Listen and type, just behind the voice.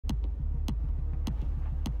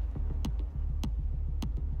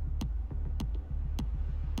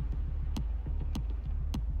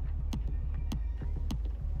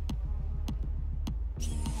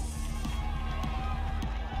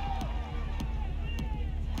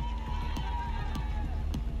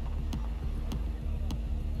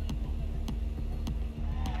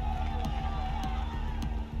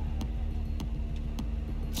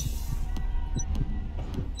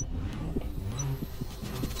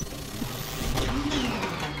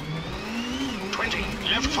20,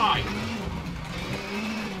 left 5.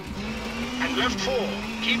 And left 4,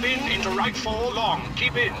 keep in into right 4, long,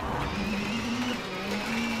 keep in.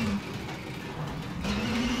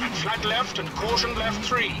 And flat left and caution left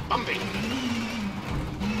 3, bumping.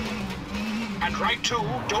 And right 2,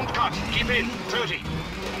 don't cut, keep in, 30.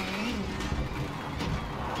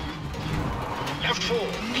 Left 4,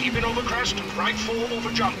 keep in over crest, and right 4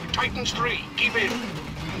 over jump, tightens 3, keep in.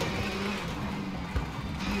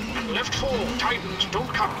 And left 4, tightens, don't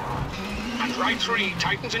cut. And right 3,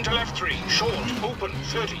 tightens into left 3, short, open,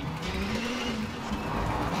 30.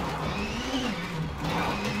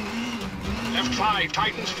 Left 5,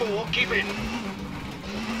 tightens 4, keep in.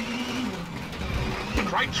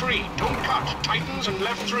 And right 3, don't cut, tightens and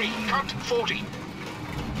left 3, cut, 40.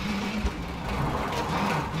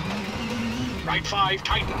 Right 5,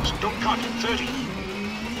 tightens, don't cut, 30.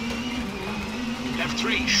 Left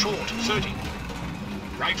 3, short, 30.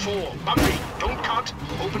 Right 4, bumpy, don't cut,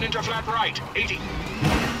 open into flat right, 80.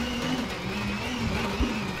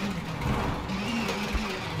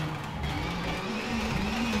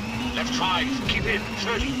 Left 5, keep in,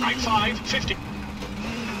 30. Right 5, 50.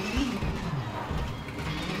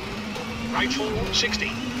 Right 4, 60.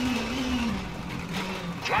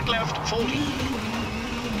 Flat left, 40.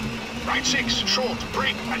 Right 6, short,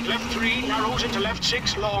 brake, and left 3, narrows into left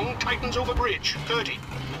 6, long, tightens over bridge, 30.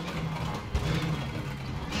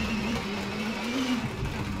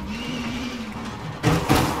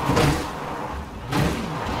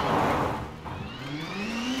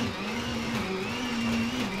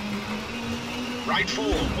 Right 4,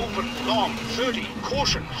 open, long, 30,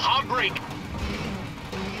 caution, hard brake.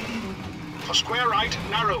 For square right,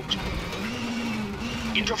 narrows.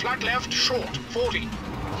 Into flat left, short, 40.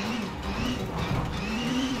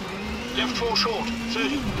 Left 4 short,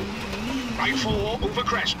 30. Right 4 over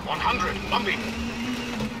crest, 100, bumpy.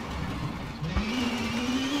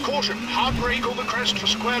 Caution, hard brake over crest for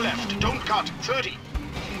square left, don't cut, 30.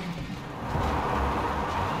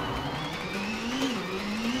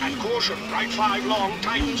 And caution, right 5 long,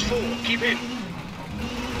 tightens 4, keep in.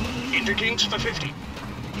 Into kinks for 50.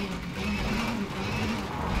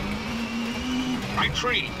 Right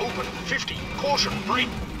 3, open, 50, caution, brake.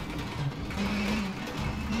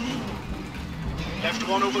 Left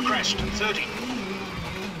 1 over crest, 30.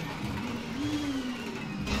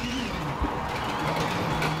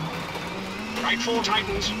 Right 4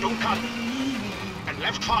 tightens, don't cut. And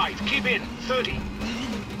left 5, keep in, 30.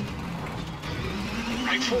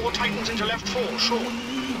 Right 4 tightens into left 4, short.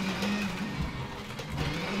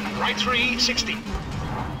 And right 3, 60.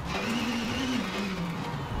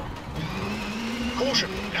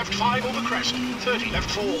 Caution, left 5 over crest, 30.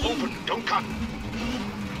 Left 4, open, don't cut.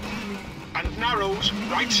 And narrows,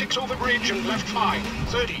 right 6 over bridge and left 5,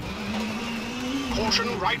 30.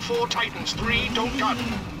 Caution, right 4 tightens, 3, don't cut.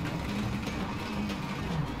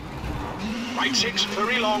 Right 6,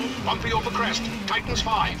 very long, bumpy over crest, tightens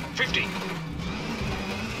 5, 50.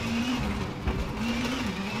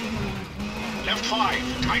 Left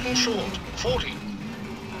 5, tightens short, 40.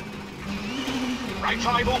 Right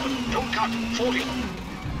 5 open, don't cut, 40.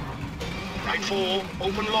 Right 4,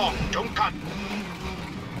 open long, don't cut.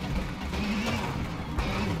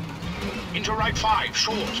 Into right 5,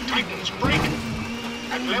 short, tightens, brake.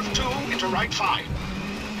 And left 2 into right 5.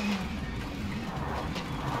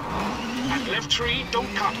 And left 3, don't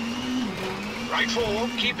cut. Right 4,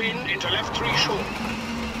 keep in into left 3, short.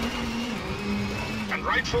 And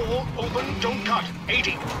right 4, open, don't cut,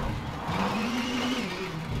 80.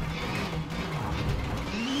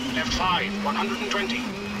 Left 5, 120.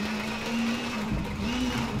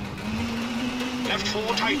 Left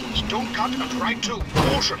 4 tightens, don't cut, and right 2,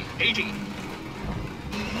 caution, 80.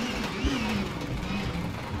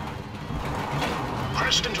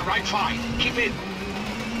 Crest into right 5, keep in.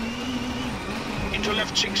 Into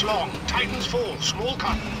left 6 long, tightens 4, small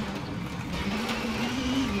cut.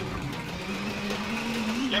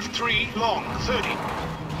 Left 3 long, 30.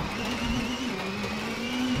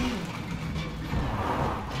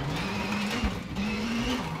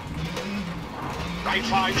 Right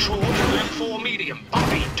 5 short, left 4 medium,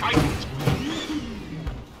 bumpy, tightens.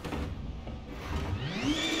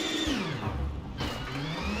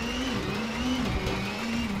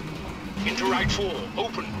 Into right 4,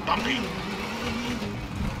 open, bumpy.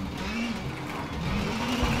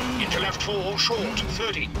 Into left 4, short,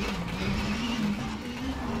 30.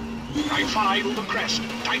 Right 5 over crest,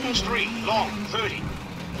 tightens 3, long, 30.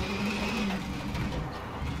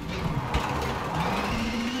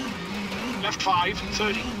 Left 5,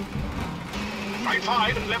 30. Right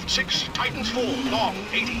 5 and left 6, tightens 4, long,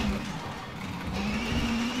 80.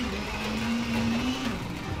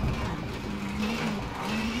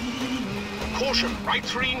 Caution, right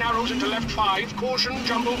 3 narrows into left 5. Caution,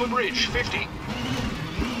 jump over bridge, 50.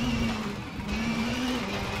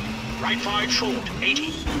 Right 5 short,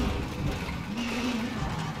 80.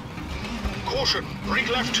 Caution, brake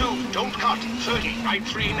left 2, don't cut, 30. Right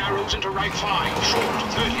 3 narrows into right 5, short,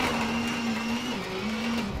 30.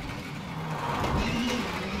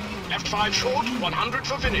 Left 5 short, 100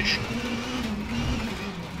 for finish.